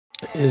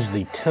Is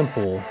the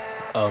temple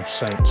of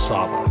Saint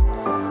Sava.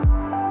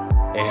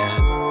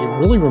 And it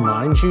really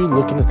reminds you,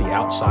 looking at the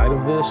outside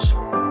of this,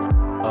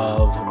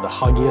 of the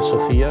Hagia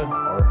Sophia,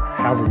 or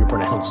however you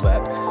pronounce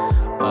that,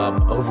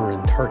 over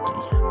in Turkey.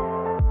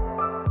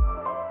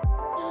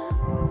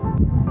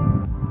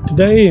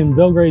 Today in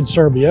Belgrade,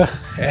 Serbia,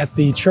 at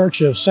the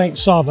Church of Saint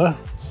Sava,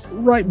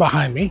 right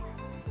behind me.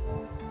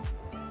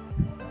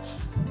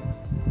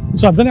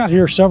 So I've been out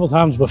here several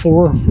times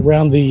before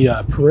around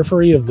the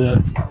periphery of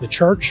the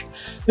church.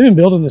 They've been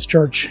building this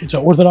church. It's an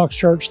Orthodox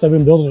church. They've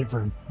been building it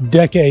for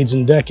decades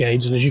and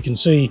decades. And as you can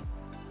see,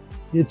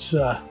 it's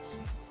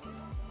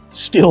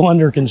still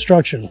under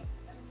construction.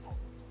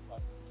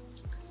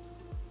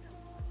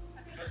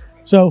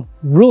 So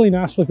really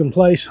nice looking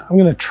place. I'm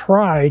going to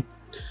try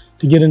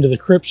to get into the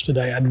crypts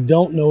today. I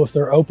don't know if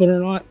they're open or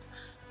not.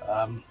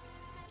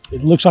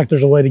 It looks like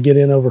there's a way to get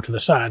in over to the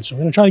side. So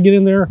I'm going to try to get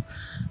in there,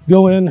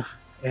 go in,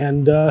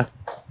 and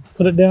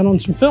put it down on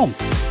some film.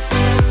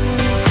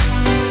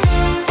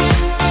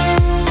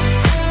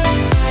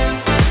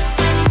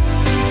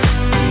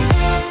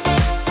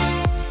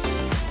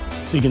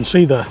 So you can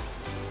see the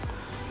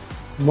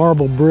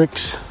marble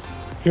bricks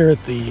here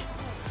at the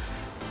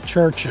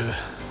Church of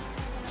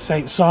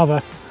Saint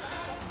Sava,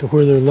 to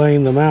where they're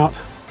laying them out,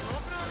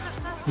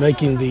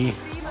 making the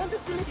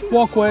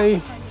walkway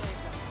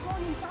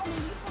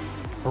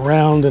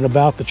around and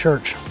about the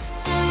church.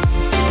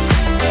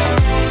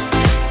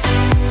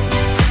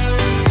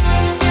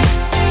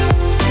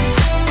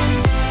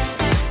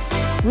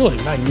 Really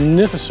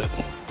magnificent,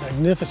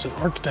 magnificent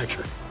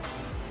architecture.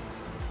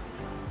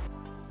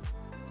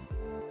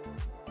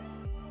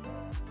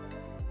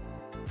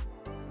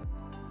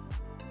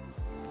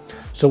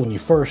 So when you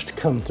first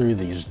come through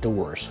these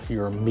doors,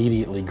 you're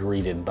immediately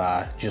greeted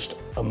by just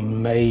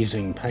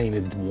amazing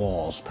painted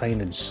walls,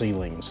 painted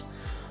ceilings,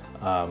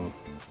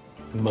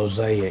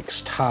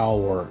 mosaics, tile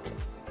work,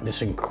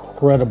 this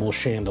incredible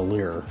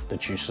chandelier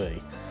that you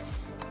see.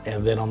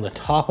 And then on the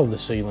top of the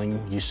ceiling,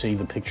 you see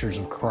the pictures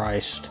of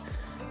Christ.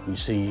 You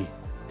see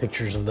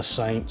pictures of the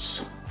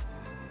saints,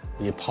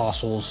 the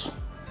apostles,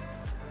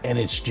 and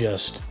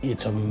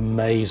it's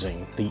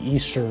amazing. The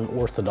Eastern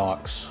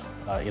Orthodox,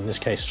 in this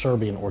case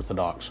Serbian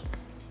Orthodox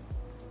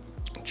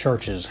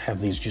churches,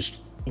 have these just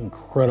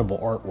incredible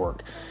artwork.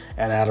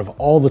 And out of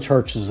all the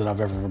churches that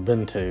I've ever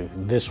been to,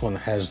 this one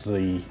has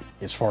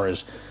as far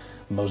as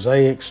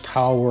mosaics,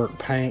 tile work,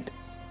 paint,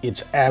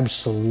 it's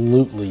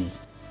absolutely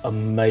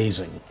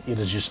amazing. It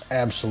is just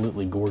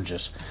absolutely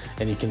gorgeous.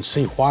 And you can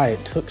see why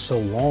it took so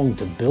long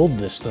to build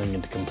this thing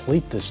and to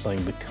complete this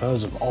thing,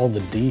 because of all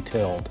the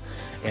detailed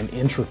and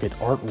intricate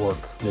artwork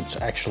that's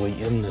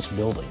actually in this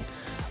building.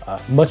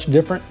 Much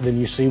different than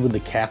you see with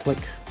the Catholic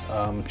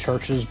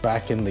churches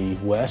back in the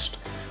West,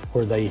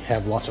 where they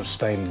have lots of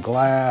stained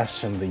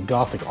glass and the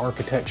Gothic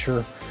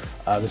architecture.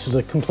 This is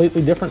a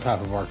completely different type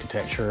of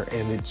architecture,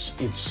 and it's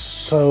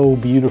so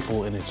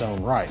beautiful in its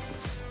own right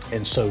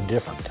and so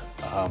different.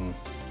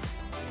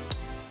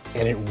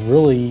 And it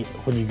really,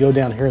 when you go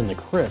down here in the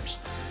crypts,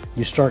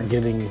 you start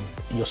getting,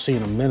 you'll see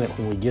in a minute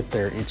when we get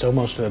there, it's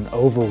almost an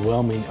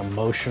overwhelming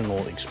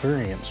emotional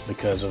experience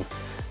because of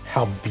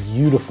how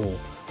beautiful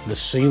the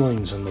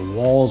ceilings and the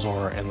walls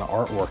are and the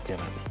artwork in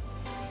it.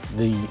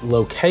 The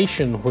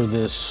location where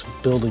this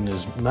building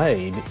is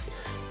made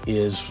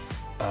is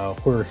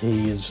where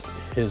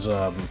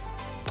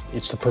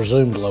it's the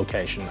presumed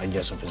location, I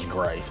guess, of his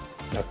grave.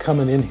 Now,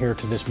 coming in here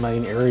to this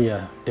main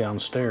area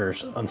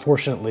downstairs,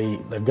 unfortunately,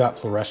 they've got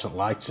fluorescent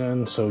lights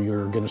in, so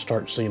you're going to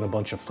start seeing a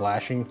bunch of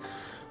flashing.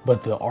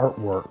 But the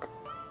artwork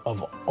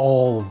of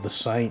all of the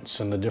saints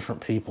and the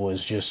different people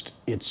is just,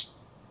 it's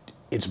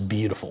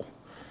beautiful.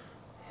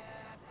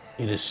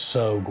 It is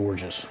so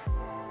gorgeous.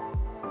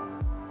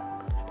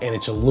 And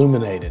it's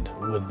illuminated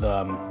with,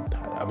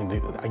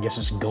 I guess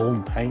it's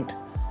gold paint.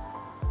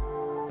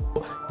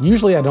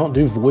 Usually I don't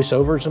do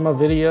voiceovers in my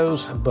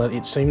videos, but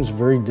it seems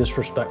very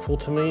disrespectful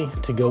to me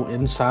to go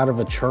inside of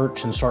a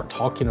church and start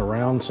talking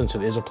around, since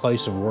it is a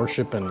place of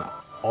worship, and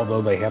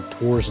although they have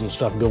tours and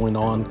stuff going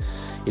on,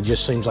 it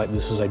just seems like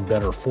this is a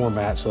better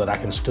format so that I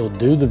can still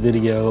do the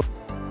video.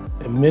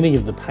 And many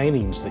of the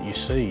paintings that you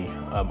see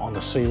on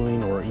the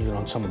ceiling or even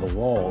on some of the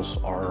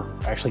walls are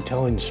actually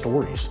telling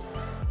stories,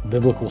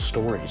 biblical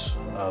stories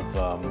of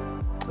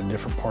the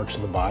different parts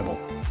of the Bible.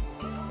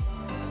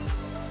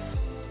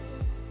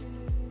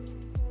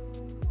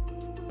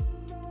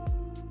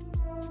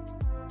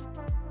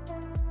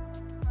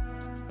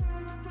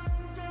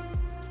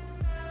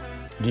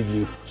 Give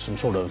you some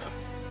sort of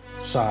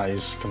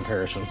size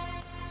comparison.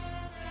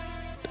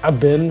 I've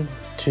been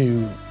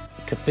to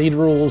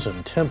cathedrals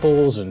and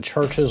temples and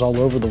churches all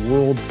over the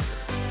world,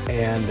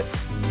 and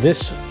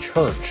this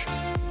church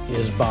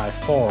is by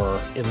far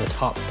in the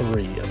top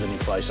 3 of any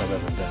place I've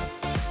ever been.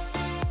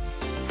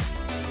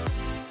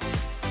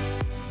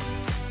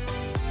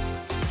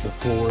 The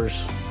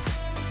floors,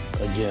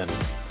 again,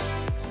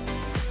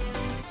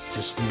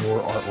 just more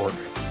artwork.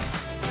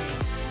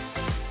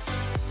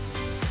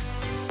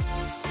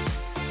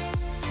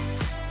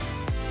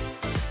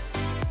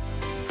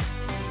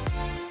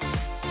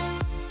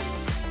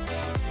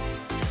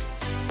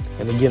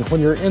 And again, when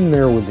you're in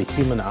there with the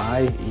human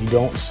eye, you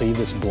don't see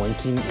this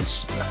blinking.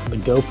 It's the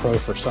GoPro,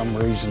 for some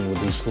reason,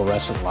 with these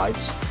fluorescent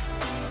lights,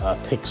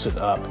 picks it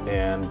up,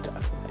 and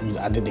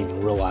I didn't even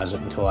realize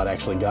it until I'd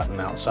actually gotten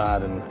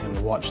outside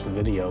and watched the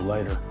video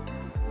later.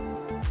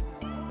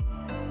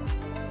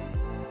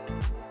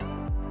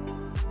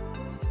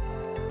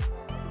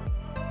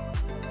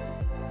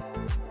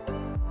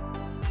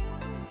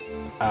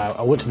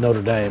 I went to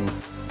Notre Dame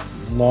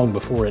long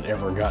before it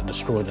ever got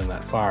destroyed in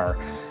that fire,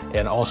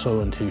 and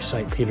also into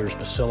St. Peter's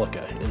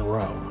Basilica in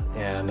Rome.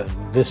 And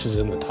this is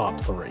in the top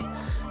 3.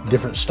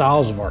 Different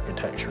styles of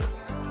architecture.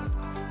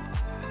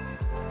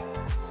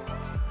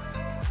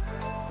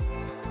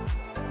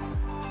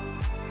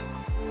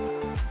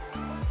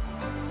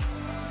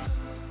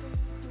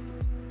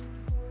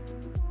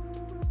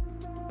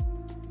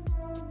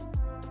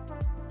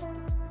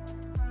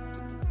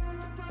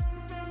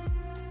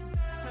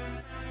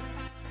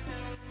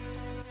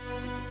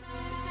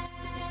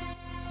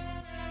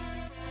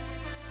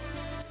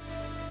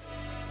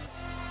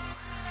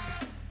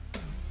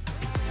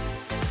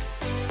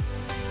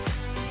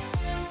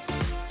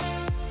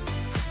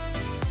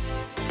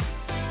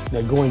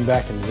 Now, going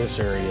back into this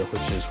area,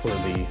 which is where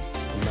the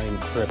main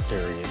crypt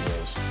area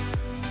is,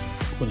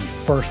 when you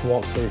first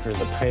walk through here,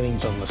 the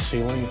paintings on the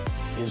ceiling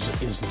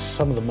is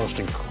some of the most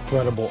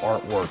incredible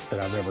artwork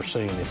that I've ever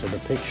seen. It's a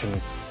depiction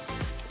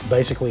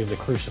basically of the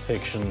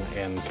crucifixion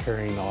and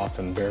carrying off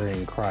and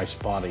burying Christ's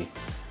body,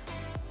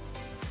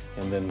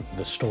 and then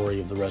the story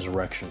of the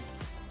resurrection.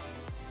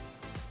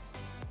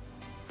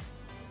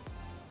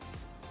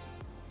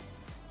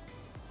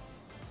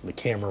 The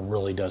camera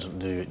really doesn't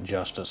do it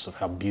justice of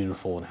how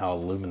beautiful and how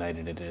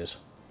illuminated it is.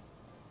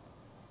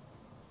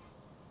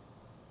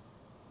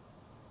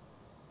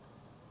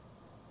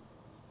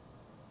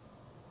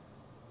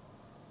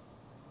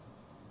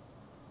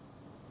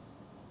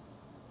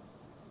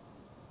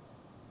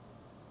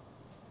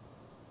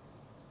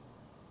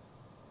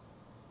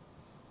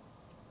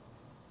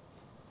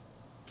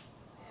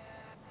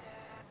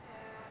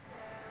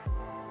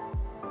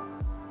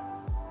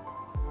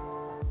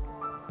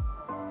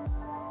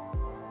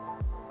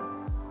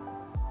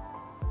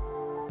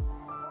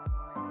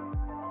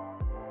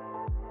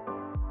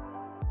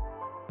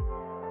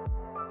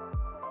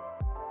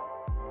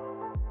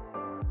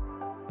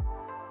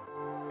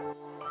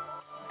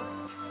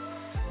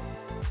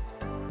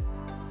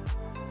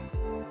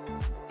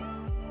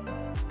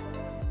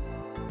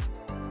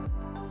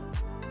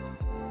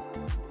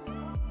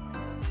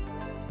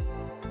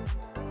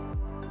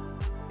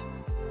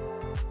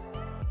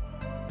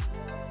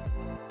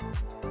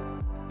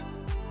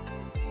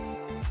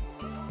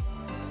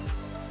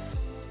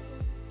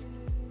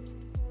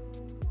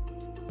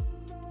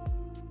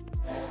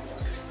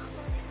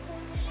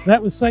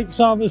 That was St.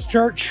 Sava's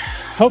Church.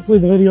 Hopefully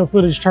the video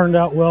footage turned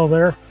out well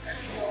there.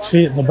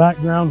 See it in the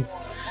background.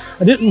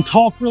 I didn't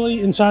talk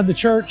really inside the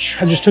church.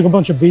 I just took a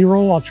bunch of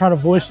B-roll. I'll try to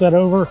voice that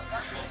over.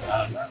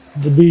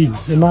 It would be,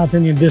 in my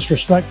opinion,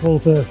 disrespectful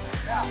to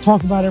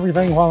talk about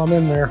everything while I'm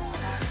in there.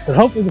 But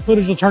hopefully the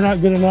footage will turn out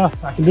good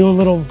enough. I can do a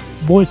little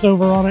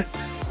voiceover on it.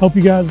 Hope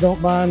you guys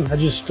don't mind.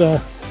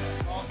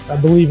 I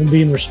believe in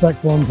being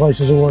respectful in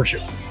places of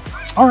worship.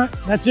 All right,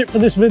 that's it for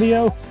this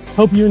video.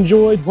 Hope you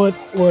enjoyed what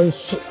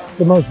was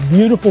the most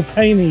beautiful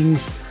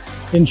paintings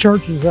in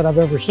churches that I've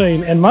ever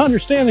seen. And my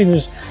understanding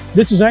is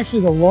this is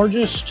actually the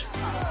largest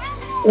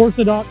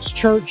Orthodox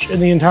church in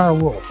the entire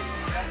world.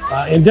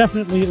 And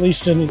definitely at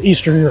least in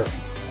Eastern Europe.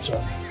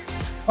 So,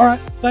 all right,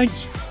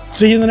 thanks.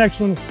 See you in the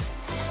next one.